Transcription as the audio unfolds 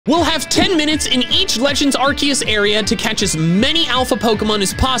We'll have 10 minutes in each Legends Arceus area to catch as many alpha Pokemon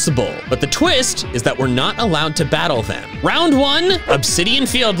as possible, but the twist is that we're not allowed to battle them. Round 1, Obsidian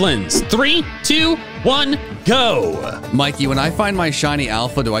Fieldlands. 3, 2, 1, go. Mikey, when I find my shiny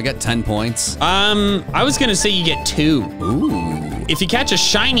alpha, do I get 10 points? I was gonna say you get 2. Ooh. If you catch a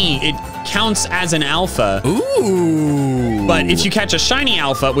shiny, it counts as an alpha. Ooh. But if you catch a shiny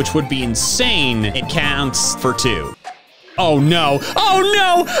alpha, which would be insane, it counts for 2. Oh no, oh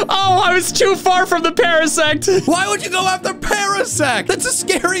no! Oh, I was too far from the Parasect! Why would you go after Parasect? That's the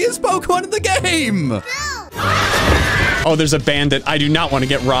scariest Pokemon in the game! No. Oh, there's a bandit. I do not want to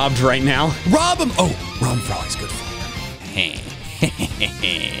get robbed right now. Rob him! Oh, rob him for always good fun.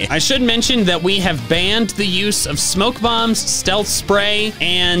 I should mention that we have banned the use of smoke bombs, stealth spray,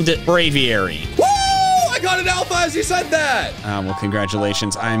 and braviary. Woo! I got an alpha as you said that! Well,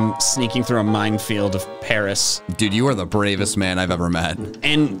 congratulations. I'm sneaking through a minefield of Paris. Dude, you are the bravest man I've ever met.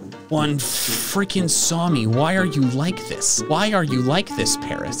 And one freaking saw me. Why are you like this? Why are you like this,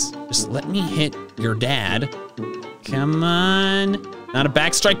 Paris? Just let me hit your dad. Come on. Not a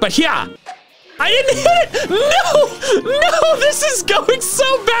backstrike, but yeah! I didn't hit it! No! No, this is going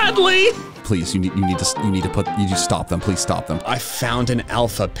so badly! Please, you need to stop them. Please stop them. I found an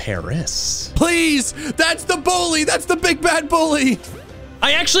alpha Paris. Please! That's the bully! That's the big bad bully!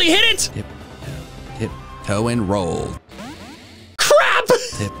 I actually hit it! Tiptoe and roll. Crap!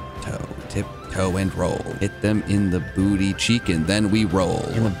 Tiptoe and roll. Hit them in the booty cheek and then we roll.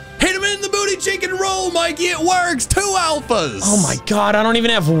 Hit him in the booty cheek and roll, Mikey! It works! 2 alphas! Oh my god, I don't even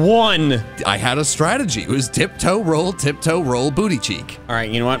have 1. I had a strategy. It was tiptoe, roll, booty cheek. All right,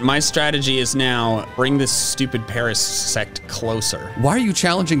 you know what? My strategy is now bring this stupid Parasect closer. Why are you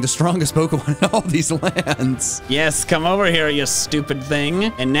challenging the strongest Pokemon in all these lands? Yes, come over here, you stupid thing.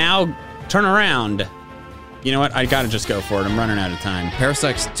 And now, turn around. You know what? I gotta just go for it. I'm running out of time.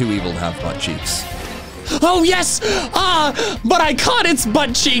 Parasect's too evil to have butt cheeks. Oh, yes! But I caught its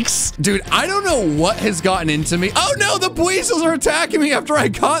butt cheeks! Dude, I don't know what has gotten into me. Oh no, the Buizels are attacking me after I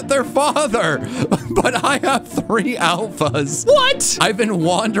caught their father! But I have 3 alphas. What? I've been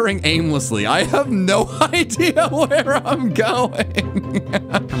wandering aimlessly. I have no idea where I'm going.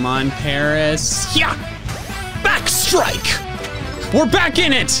 Come on, Paris. Yeah! Backstrike! We're back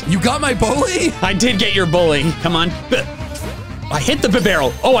in it! You got my bully? I did get your bully. Come on. I hit the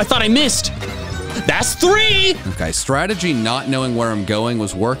barrel. Oh, I thought I missed. That's 3! Okay, strategy not knowing where I'm going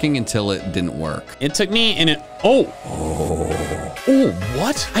was working until it didn't work. It took me and it, oh,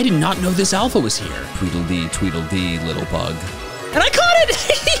 what? I did not know this alpha was here. Tweedledee, little bug. And I caught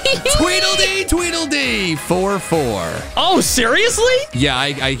it! Tweedledee, 4-4. Oh, seriously? Yeah,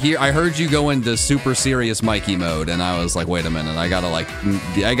 I heard you go into super serious Mikey mode, and I was like, wait a minute, I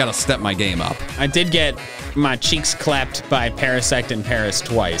gotta step my game up. I did get my cheeks clapped by Parasect and Paris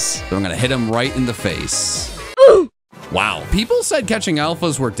twice. So I'm gonna hit him right in the face. Wow, people said catching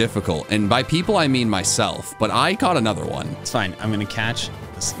alphas were difficult, and by people I mean myself, but I caught another one. It's fine, I'm gonna catch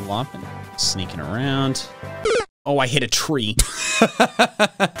this Loppin, sneaking around. Oh, I hit a tree.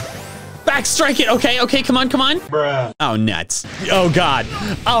 Backstrike it, okay, come on. Bruh. Oh, nuts. Oh God,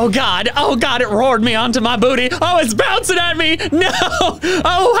 it roared me onto my booty. Oh, it's bouncing at me, no.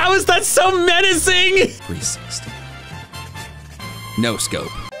 Oh, how is that so menacing? 360. No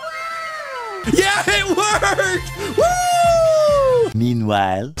scope. Yeah, it worked! Woo!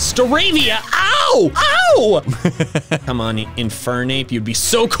 Meanwhile, Staravia, ow! Come on, Infernape, you'd be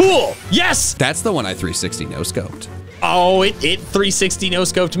so cool. Yes! That's the one I 360 no scoped. Oh, it 360 no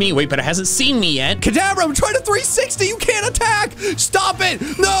scoped me. Wait, but it hasn't seen me yet. Kadabra, I'm trying to 360, you can't attack! Stop it!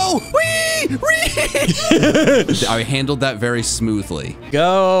 No! Wee! I handled that very smoothly.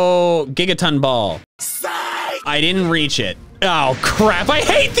 Go Gigaton Ball. I didn't reach it. Oh crap, I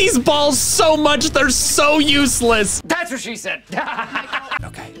hate these balls so much, they're so useless. That's what she said.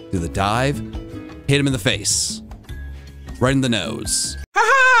 Okay, do the dive, hit him in the face. Right in the nose.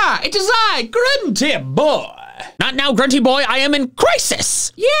 Haha, it is I, Grunty Boy. Not now, Grunty Boy, I am in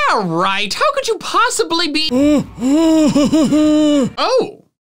crisis. Yeah, right, how could you possibly be? Oh.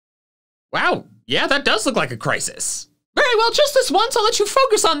 Wow, yeah, that does look like a crisis. Very well, just this once, I'll let you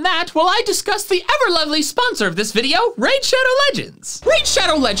focus on that while I discuss the ever-lovely sponsor of this video, Raid Shadow Legends. Raid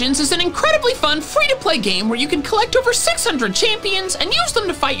Shadow Legends is an incredibly fun, free-to-play game where you can collect over 600 champions and use them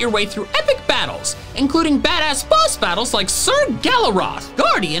to fight your way through epic battles, including badass boss battles like Sir Galaroth,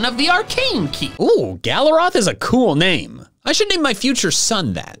 Guardian of the Arcane Key. Ooh, Galaroth is a cool name. I should name my future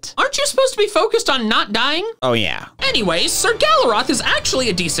son that. Aren't you you supposed to be focused on not dying? Oh yeah. Anyways, Sir Galaroth is actually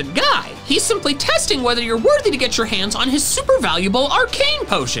a decent guy. He's simply testing whether you're worthy to get your hands on his super valuable arcane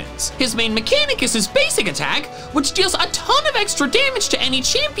potions. His main mechanic is his basic attack, which deals a ton of extra damage to any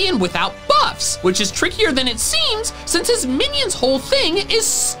champion without buffs, which is trickier than it seems since his minion's whole thing is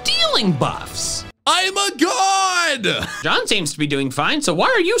stealing buffs. I'm a god! John seems to be doing fine, so why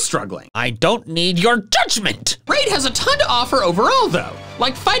are you struggling? I don't need your judgment. Raid has a ton to offer overall though,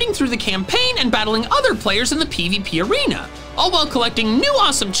 like fighting through the campaign and battling other players in the PvP arena, all while collecting new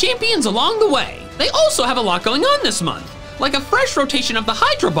awesome champions along the way. They also have a lot going on this month, like a fresh rotation of the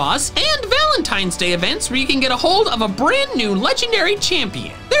Hydra boss and Valentine's Day events where you can get a hold of a brand new legendary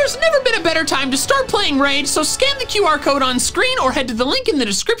champion. There's never been a better time to start playing Raid, so scan the QR code on screen or head to the link in the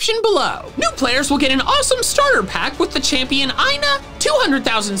description below. New players will get an awesome starter pack with the champion Ina,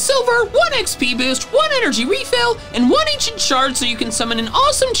 200,000 silver, 1 XP boost, 1 energy refill, and 1 ancient shard so you can summon an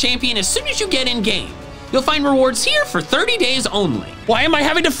awesome champion as soon as you get in game. You'll find rewards here for 30 days only. Why am I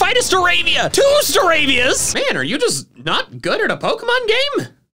having to fight a Staravia? 2 Staravias? Man, are you just not good at a Pokemon game?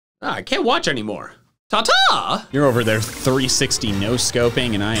 I can't watch anymore. Ta-ta! You're over there 360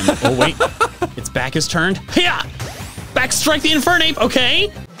 no-scoping and I am, oh wait, its back is turned. Yeah! Back strike the Infernape,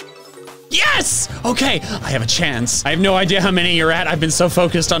 okay. Yes! Okay, I have a chance. I have no idea how many you're at. I've been so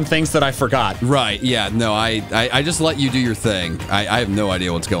focused on things that I forgot. Right, yeah, no, I just let you do your thing. I have no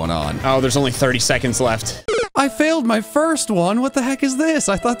idea what's going on. Oh, there's only 30 seconds left. I failed my first one. What the heck is this?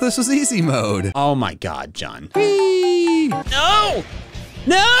 I thought this was easy mode. Oh my God, John. Whee! No!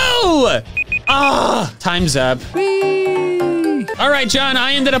 No! Ah, time's up. Whee! All right, John,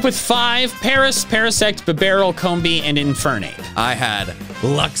 I ended up with 5, Paris, Parasect, Bibarel, Combee, and Infernape. I had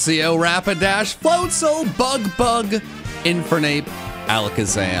Luxio, Rapidash, Floatzel, Bug, Infernape,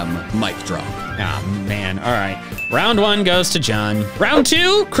 Alakazam, Mic Drop. Ah, man, all right. Round 1 goes to John. Round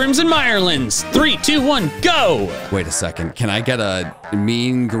 2, Crimson Mirelands. 3, 2, 1, go! Wait a second, can I get a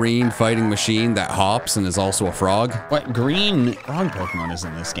mean green fighting machine that hops and is also a frog? What green frog Pokemon is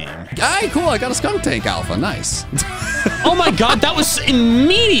in this game? Hey, cool, I got a Skunk Tank Alpha, nice. Oh my God, that was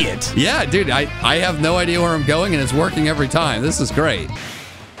immediate. Yeah, dude, I have no idea where I'm going and it's working every time. This is great.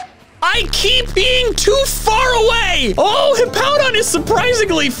 I keep being too far away. Oh, Hippowdon is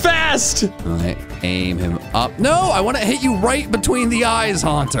surprisingly fast. I aim him up. No, I want to hit you right between the eyes,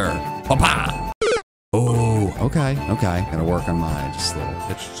 Haunter. Pa-pa. Oh, okay. Gotta work on my just little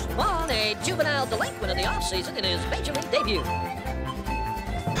pitch. On a juvenile delinquent in the offseason in his major league debut.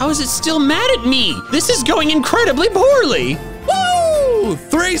 How is it still mad at me? This is going incredibly poorly. Woo!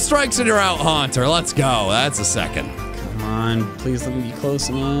 3 strikes and you're out, Haunter. Let's go. That's a second. Come on, please let me be close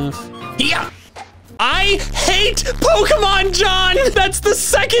enough. Yeah. I hate Pokemon, John! That's the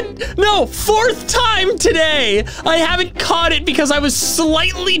 4th time today! I haven't caught it because I was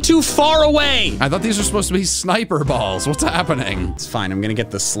slightly too far away. I thought these were supposed to be sniper balls. What's happening? It's fine, I'm gonna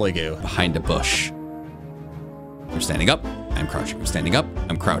get the Sliggoo. Behind a bush. I'm standing up, I'm crouching. I'm standing up,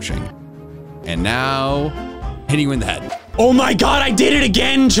 I'm crouching. And now, hitting you in the head. Oh my God, I did it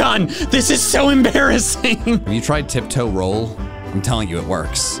again, John! This is so embarrassing! Have you tried tiptoe roll? I'm telling you, it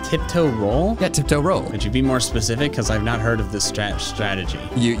works. Tiptoe roll? Yeah, tiptoe roll. Could you be more specific? Because I've not heard of this strategy.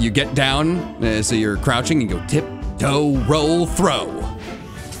 You get down, so you're crouching, and you go tiptoe roll throw.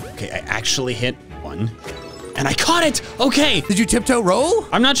 Okay, I actually hit one. And I caught it! Okay! Did you tiptoe roll?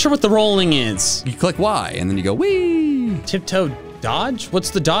 I'm not sure what the rolling is. You click Y, and then you go wee. Tiptoe dodge? What's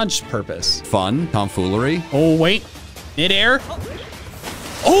the dodge purpose? Fun, tomfoolery. Oh, wait. Midair.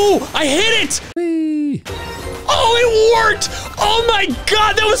 Oh, I hit it! Wee. Oh, it worked! Oh my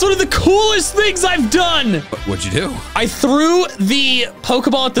God, that was one of the coolest things I've done! What'd you do? I threw the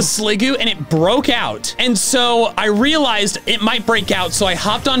Pokeball at the Sliggoo and it broke out. And so I realized it might break out, so I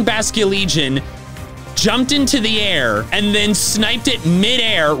hopped on Basculegion, jumped into the air, and then sniped it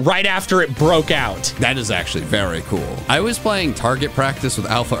midair right after it broke out. That is actually very cool. I was playing target practice with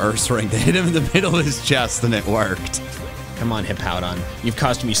Alpha Ursaring to hit him in the middle of his chest and it worked. Come on, Hippowdon. You've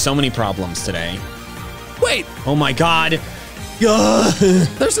caused me so many problems today. Wait! Oh my God.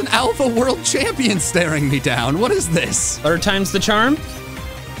 There's an Alpha World Champion staring me down. What is this? 3rd time's the charm?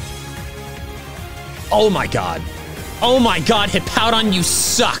 Oh my God. Oh my God, Hippowdon, you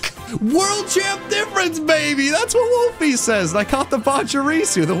suck. World Champ difference, baby! That's what Wolfie says. And I caught the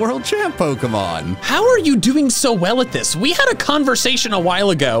Pachirisu, the World Champ Pokemon. How are you doing so well at this? We had a conversation a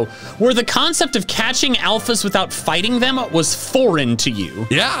while ago where the concept of catching alphas without fighting them was foreign to you.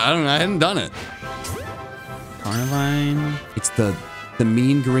 Yeah, I hadn't done it. Carnivine. It's the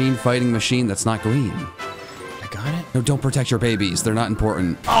mean green fighting machine that's not green. I got it. No, don't protect your babies. They're not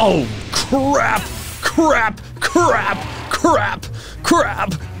important. Oh, crap, crap, crap, crap,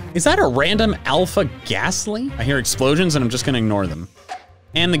 crap. Is that a random alpha Ghastly? I hear explosions and I'm just gonna ignore them.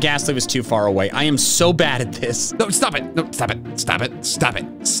 And the Ghastly was too far away. I am so bad at this. No, stop it. No, stop it. Stop it. Stop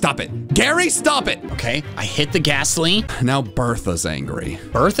it. Stop it. Gary, stop it. Okay, I hit the Ghastly. Now Bertha's angry.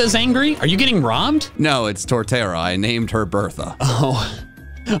 Bertha's angry? Are you getting robbed? No, it's Torterra. I named her Bertha. Oh,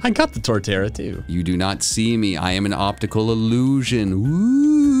 I got the Torterra too. You do not see me. I am an optical illusion.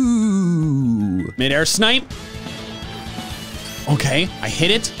 Ooh. Mid-air snipe. Okay, I hit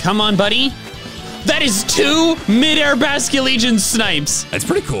it. Come on, buddy. That is 2 mid-air Basculegion snipes. That's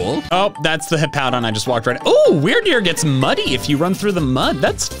pretty cool. Oh, that's the Hippowdon I just walked right. Oh, Weird gets muddy if you run through the mud.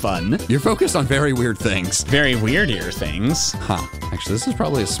 That's fun. You're focused on very weird things. Very weird things. Huh. Actually, this is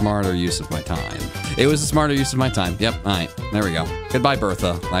probably a smarter use of my time. It was a smarter use of my time. Yep, all right, there we go. Goodbye,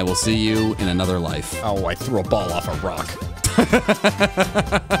 Bertha. I will see you in another life. Oh, I threw a ball off a rock.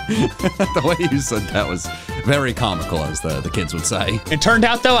 The way you said that was very comical, as the kids would say. It turned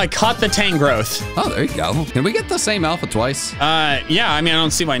out, though, I caught the Tangrowth. Oh, there you go. Can we get the same alpha twice? Yeah, I mean, I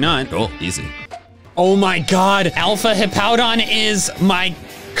don't see why not. Cool, easy. Oh my God, Alpha Hippowdon is my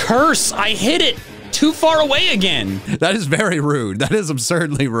curse. I hit it too far away again. That is very rude. That is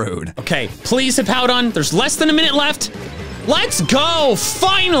absurdly rude. Okay, please, Hippowdon, there's less than a minute left. Let's go,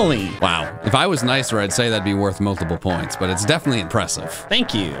 finally. Wow, if I was nicer, I'd say that'd be worth multiple points, but it's definitely impressive.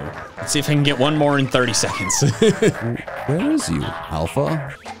 Thank you. Let's see if I can get one more in 30 seconds. Where is you,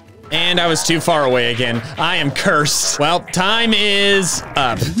 Alpha? And I was too far away again. I am cursed. Well, time is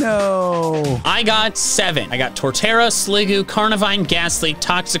up. No. I got 7. I got Torterra, Sliggoo, Carnivine, Ghastly,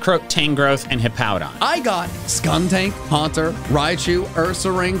 Toxicroak, Tangrowth, and Hippowdon. I got Skuntank, Haunter, Raichu,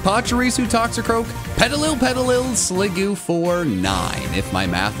 Ursaring, Pachirisu, Toxicroak, Petalil, Sliggoo for 9, if my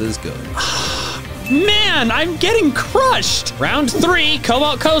math is good. Man, I'm getting crushed. Round 3,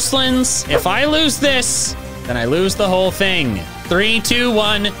 Cobalt Coastlands. If I lose this, then I lose the whole thing. 3, 2,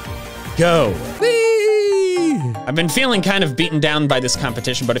 1, go. Whee! I've been feeling kind of beaten down by this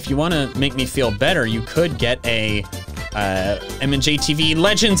competition, but if you want to make me feel better, you could get a MandJTV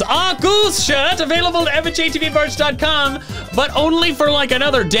Legends Arceus shirt available at MandJTVmerch.com, but only for like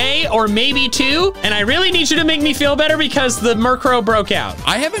another day or maybe 2. And I really need you to make me feel better because the Murkrow broke out.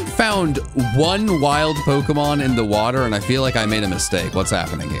 I haven't found one wild Pokemon in the water, and I feel like I made a mistake. What's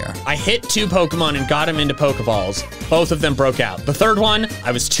happening here? I hit 2 Pokemon and got them into Pokeballs. Both of them broke out. The third one,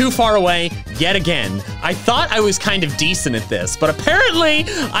 I was too far away yet again. I thought I was kind of decent at this, but apparently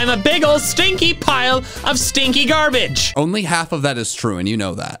I'm a big old stinky pile of stinky garbage. Only half of that is true, and you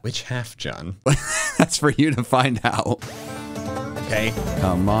know that. Which half, John? That's for you to find out. Okay.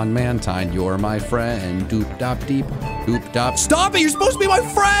 Come on, Mantine, you're my friend. Doop dop deep, doop dop. Stop it! You're supposed to be my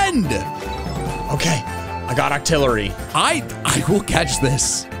friend! Okay, I got Octillery. I will catch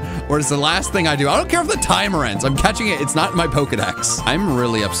this. Or it's the last thing I do. I don't care if the timer ends. I'm catching it. It's not in my Pokedex. I'm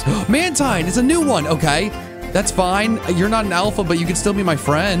really upset. Mantine, it's a new one. Okay, that's fine. You're not an alpha, but you can still be my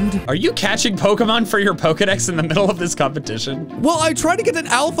friend. Are you catching Pokemon for your Pokedex in the middle of this competition? Well, I tried to get an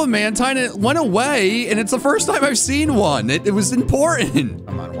alpha Mantine and it went away, and it's the first time I've seen one. It was important.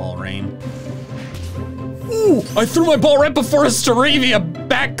 Come on, Walrein. Ooh, I threw my ball right before a Staravia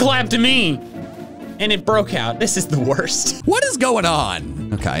backclapped me. And it broke out. This is the worst. What is going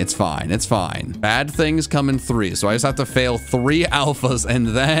on? Okay, it's fine. It's fine. Bad things come in 3, so I just have to fail 3 alphas, and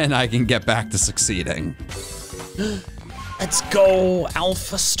then I can get back to succeeding. Let's go,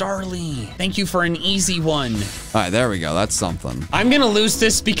 Alpha Starly. Thank you for an easy one. All right, there we go. That's something. I'm gonna lose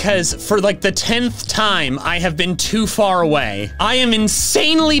this because for like the 10th time, I have been too far away. I am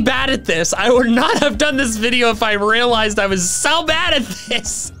insanely bad at this. I would not have done this video if I realized I was so bad at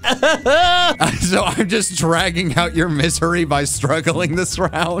this. So I'm just dragging out your misery by struggling this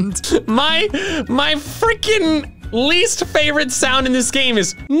round. My freaking least favorite sound in this game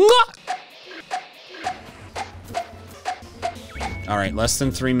is mwah. All right, less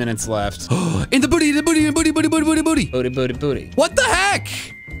than 3 minutes left. In the booty, the booty, the booty, booty, booty, booty, booty. Booty, booty, booty. What the heck?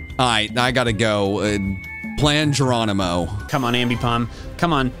 All right, I gotta go. Plan Geronimo. Come on, Ambipom.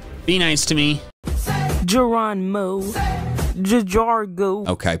 Come on, be nice to me. Geronimo. Jargo.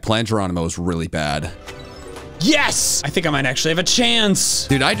 Okay, Plan Geronimo is really bad. Yes! I think I might actually have a chance.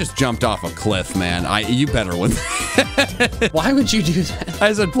 Dude, I just jumped off a cliff, man. You better win. Why would you do that?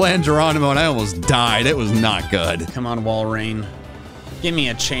 I said Plan Geronimo and I almost died. It was not good. Come on, Walrein. Give me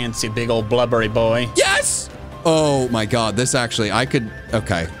a chance, you big old blubbery boy. Yes! Oh my God, this actually, I could,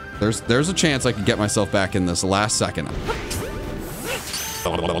 okay. There's a chance I could get myself back in this last second.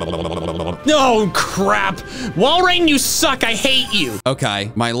 No, crap. Walrein, you suck. I hate you.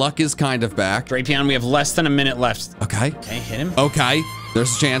 Okay, my luck is kind of back. Drapion, we have less than a minute left. Okay. Okay, hit him. Okay,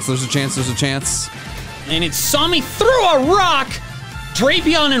 there's a chance, there's a chance, there's a chance. And it saw me through a rock.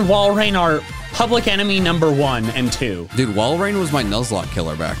 Drapion and Walrein are public enemy number 1 and 2. Dude, Walrein was my Nuzlocke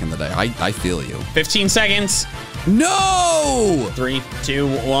killer back in the day. I feel you. 15 seconds. No! 3, 2,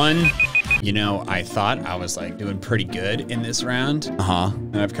 1. You know, I thought I was like doing pretty good in this round. Uh-huh.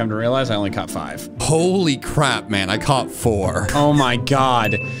 And I've come to realize I only caught 5. Holy crap, man. I caught 4. Oh my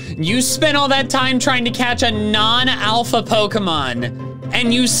God. You spent all that time trying to catch a non-alpha Pokemon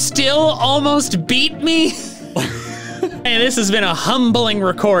and you still almost beat me? Hey, this has been a humbling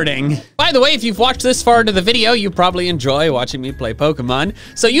recording. By the way, if you've watched this far into the video, you probably enjoy watching me play Pokemon.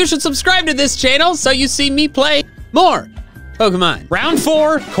 So you should subscribe to this channel so you see me play more Pokemon. Round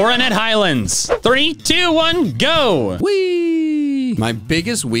 4, Coronet Highlands. 3, 2, 1, go. Whee! My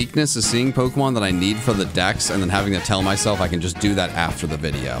biggest weakness is seeing Pokemon that I need for the dex and then having to tell myself I can just do that after the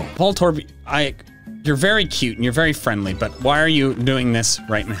video. Voltorb, you're very cute and you're very friendly, but why are you doing this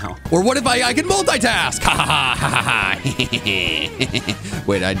right now? Or what if I can multitask? Ha ha ha ha.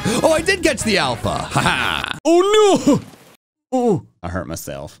 Wait, I did catch the alpha. Ha ha. Oh no! Oh, I hurt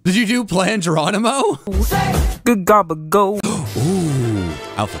myself. Did you do Plan Geronimo? Good gobba go. Ooh,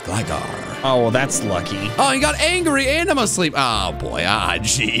 Alpha Gligar. Oh, well, that's lucky. Oh, he got angry and I'm asleep. Oh boy,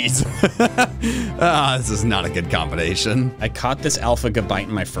 jeez. This is not a good combination. I caught this Alpha Gabite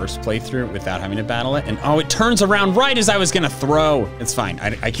in my first playthrough without having to battle it, and oh, it turns around right as I was gonna throw. It's fine,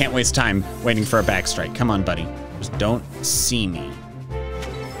 I can't waste time waiting for a backstrike. Come on, buddy, just don't see me.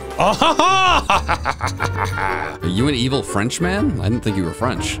 Oh, Are you an evil Frenchman? I didn't think you were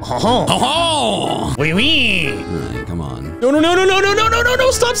French. oh, oui, oui. Right, come on.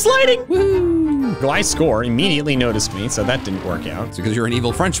 No, stop sliding. Woo. Gliscor immediately noticed me, so that didn't work out. It's because you're an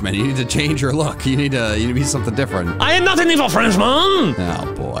evil Frenchman. You need to change your look. You need to be something different. I am not an evil Frenchman.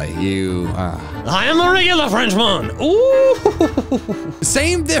 Oh boy, I am a regular Frenchman. Ooh.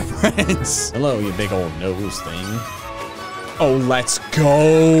 Same difference. Hello, you big old nose thing. Oh, let's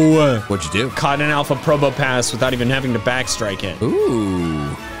go. What'd you do? Caught an Alpha Probopass without even having to backstrike it.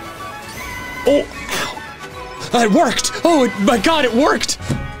 Ooh. Oh, ow. It worked. Oh my God, it worked.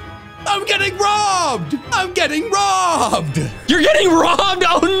 I'm getting robbed! I'm getting robbed! You're getting robbed?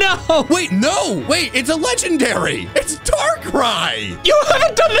 Oh no! Wait, it's a legendary! It's Darkrai! You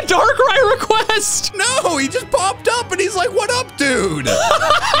haven't done the Darkrai request! No, he just popped up and he's like, what up, dude?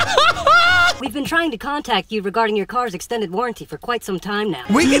 We've been trying to contact you regarding your car's extended warranty for quite some time now.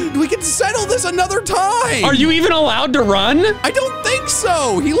 We can settle this another time! Are you even allowed to run? I don't think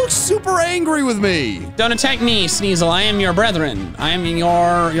so! He looks super angry with me! Don't attack me, Sneasel. I am your brethren. I am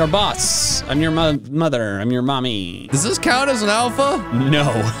your boss. I'm your mother. I'm your mommy. Does this count as an alpha?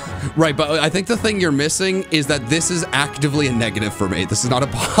 No. Right, but I think the thing you're missing is that this is actively a negative for me. This is not a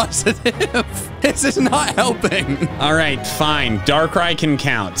positive. This is not helping. All right, fine. Darkrai can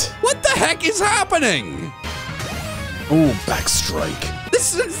count. What the heck is happening? Ooh, backstrike.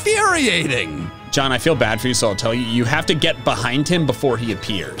 This is infuriating. John, I feel bad for you, so I'll tell you, you have to get behind him before he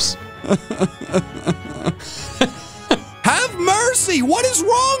appears. Have mercy! What is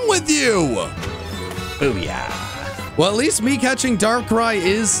wrong with you? Booyah. Well, at least me catching Darkrai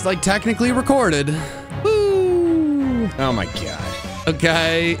is, like, technically recorded. Woo! Oh my God.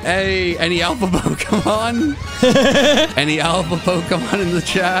 Okay, hey, any alpha Pokemon? Any alpha Pokemon in the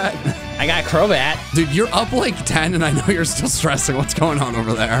chat? I got Crobat. Dude, you're up like 10 and I know you're still stressing. What's going on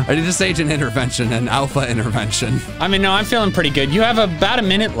over there? I did just Agent Intervention and Alpha Intervention. I mean, no, I'm feeling pretty good. You have about a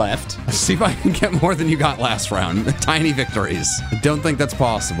minute left. Let's see if I can get more than you got last round. Tiny victories. I don't think that's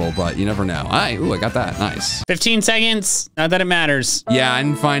possible, but you never know. Ooh, I got that. Nice. 15 seconds. Not that it matters. Yeah, I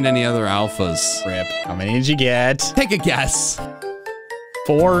didn't find any other alphas. Rip. How many did you get? Take a guess.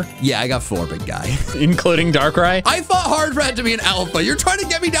 4? Yeah, I got 4, big guy. Including Darkrai? I fought hard for it to be an alpha. You're trying to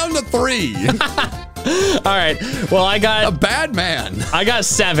get me down to 3. All right, well, I got... A bad man. I got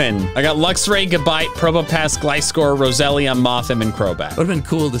 7. I got Luxray, Gabite, Probopass, Gliscor, Roselia, Mothim, and Crobat. Would have been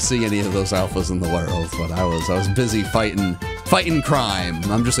cool to see any of those alphas in the world, but I was busy fighting crime.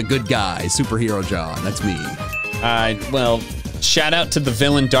 I'm just a good guy, superhero John. That's me. Well, shout out to the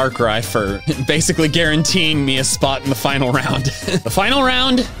villain Darkrai for basically guaranteeing me a spot in the final round. The final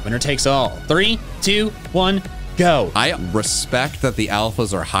round, winner takes all. 3, 2, 1, go. I respect that the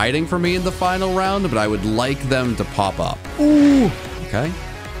alphas are hiding from me in the final round, but I would like them to pop up. Ooh. Okay,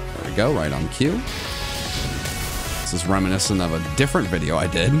 there we go, right on cue. This is reminiscent of a different video I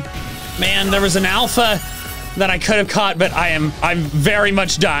did. Man, there was an alpha that I could have caught, but I'm very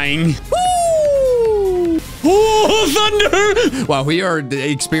much dying. Oh, thunder! Wow, we are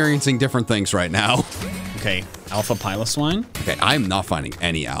experiencing different things right now. Okay, Alpha Piloswine. Okay, I'm not finding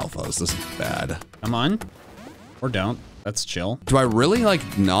any alphas. This is bad. Come on. Or don't. That's chill. Do I really,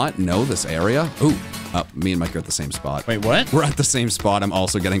 like, not know this area? Ooh, Oh, me and Mike are at the same spot. Wait, what? We're at the same spot. I'm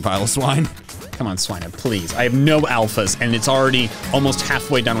also getting Pile of Swine. Come on, Swinub, please. I have no alphas, and it's already almost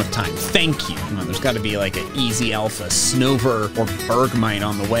halfway done with time. Thank you. Come on, there's got to be like an easy alpha, Snover or Bergmite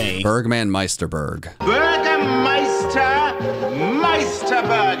on the way. Bergman Meisterberg. Burgermeister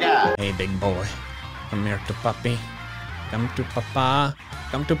Meisterburger. Hey, big boy. Come here to puppy. Come to papa.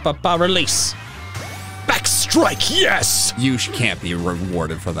 Come to papa. Release. Backstrike, yes! You can't be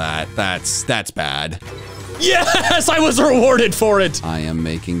rewarded for that. That's bad. Yes, I was rewarded for it. I am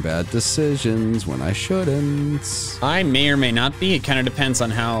making bad decisions when I shouldn't. I may or may not be. It kind of depends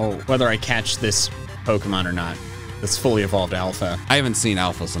on whether I catch this Pokemon or not. This fully evolved alpha. I haven't seen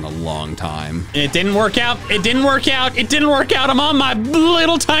alphas in a long time. It didn't work out. It didn't work out. It didn't work out. I'm on my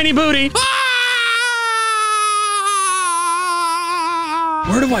little tiny booty.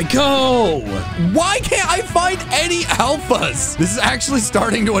 Where do I go? Why can't I find any alphas? This is actually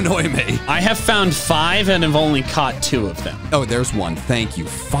starting to annoy me. I have found 5 and have only caught 2 of them. Oh, there's one. Thank you.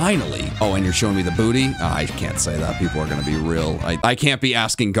 Finally. Oh, and you're showing me the booty? Oh, I can't say that. People are going to be real. I can't be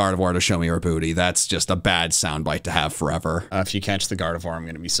asking Gardevoir to show me her booty. That's just a bad soundbite to have forever. If you catch the Gardevoir, I'm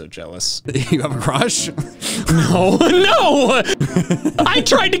going to be so jealous. You have a crush? No, no. I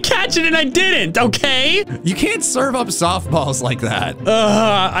tried to catch it and I didn't, okay? You can't serve up softballs like that.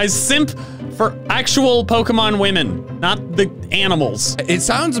 I simp for actual Pokemon women, not the animals. It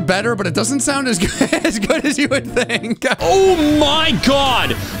sounds better, but it doesn't sound as good as you would think. Oh my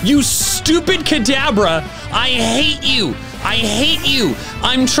God, you stupid Kadabra. I hate you. I hate you.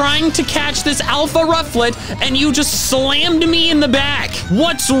 I'm trying to catch this Alpha Rufflet and you just slammed me in the back.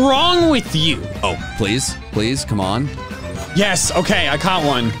 What's wrong with you? Oh, please, come on. Yes, okay, I caught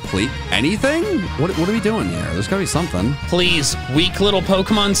one. Please, anything? What are we doing here? There's gotta be something. Please, weak little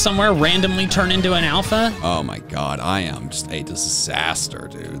Pokemon somewhere randomly turn into an alpha? Oh my God, I am just a disaster,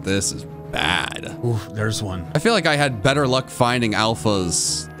 dude. This is bad. Ooh, there's one. I feel like I had better luck finding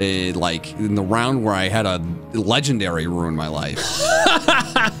alphas like in the round where I had a legendary ruin my life.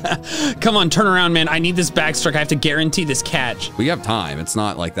 Come on, turn around, man. I need this backstrike. I have to guarantee this catch. We have time. It's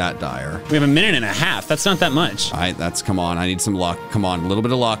not like that dire. We have 1.5 minutes. That's not that much. Come on. I need some luck. Come on, a little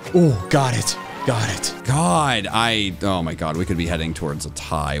bit of luck. Ooh, got it. Got it. God, oh my God, we could be heading towards a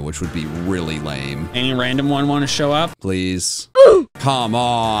tie, which would be really lame. Any random one want to show up? Please. Come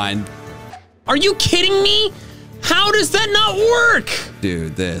on. Are you kidding me? How does that not work?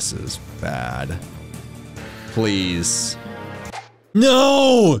 Dude, this is bad. Please.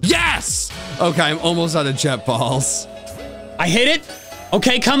 No! Yes! Okay, I'm almost out of jet balls. I hit it.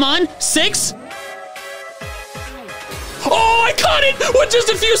 Okay, come on. 6. Oh, I caught it with just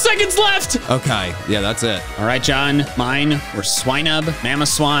a few seconds left. Okay, yeah, that's it. All right, John. Mine were Swinub,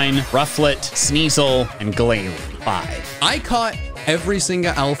 Mamoswine, Rufflet, Sneasel, and Glalie. 5. I caught every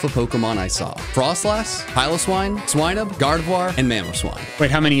single alpha Pokemon I saw. Frostlass, Piloswine, Swinub, Gardevoir, and Mamoswine.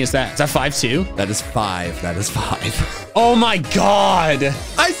 Wait, how many is that? Is that 5 too? That is 5. That is 5. Oh my God.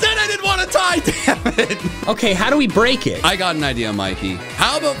 I said I didn't want to tie, damn it. Okay, how do we break it? I got an idea, Mikey.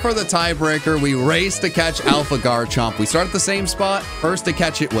 How about for the tiebreaker, we race to catch Alpha Garchomp. We start at the same spot. First to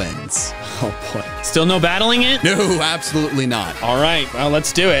catch it wins. Oh boy. Still no battling it? No, absolutely not. All right, well,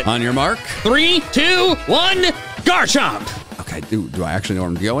 let's do it. On your mark. 3, 2, 1, Garchomp. Okay, do I actually know where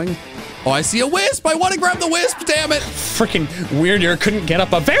I'm going? Oh, I see a wisp. I want to grab the wisp, damn it. Freaking weirder couldn't get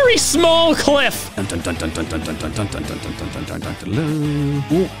up a very small cliff.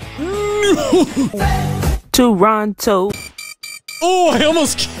 Toronto. Oh, I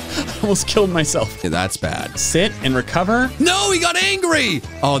almost killed myself. Yeah, that's bad. Sit and recover. No, he got angry.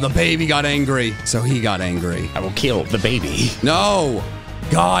 Oh, the baby got angry. So he got angry. I will kill the baby. No.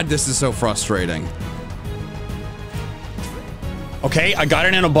 God, this is so frustrating. Okay, I got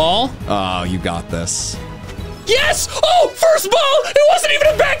it in a ball. Oh, you got this. Yes! Oh, first ball! It wasn't even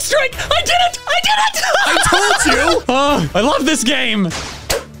a backstrike! I did it! I did it! I told you! Oh, I love this game.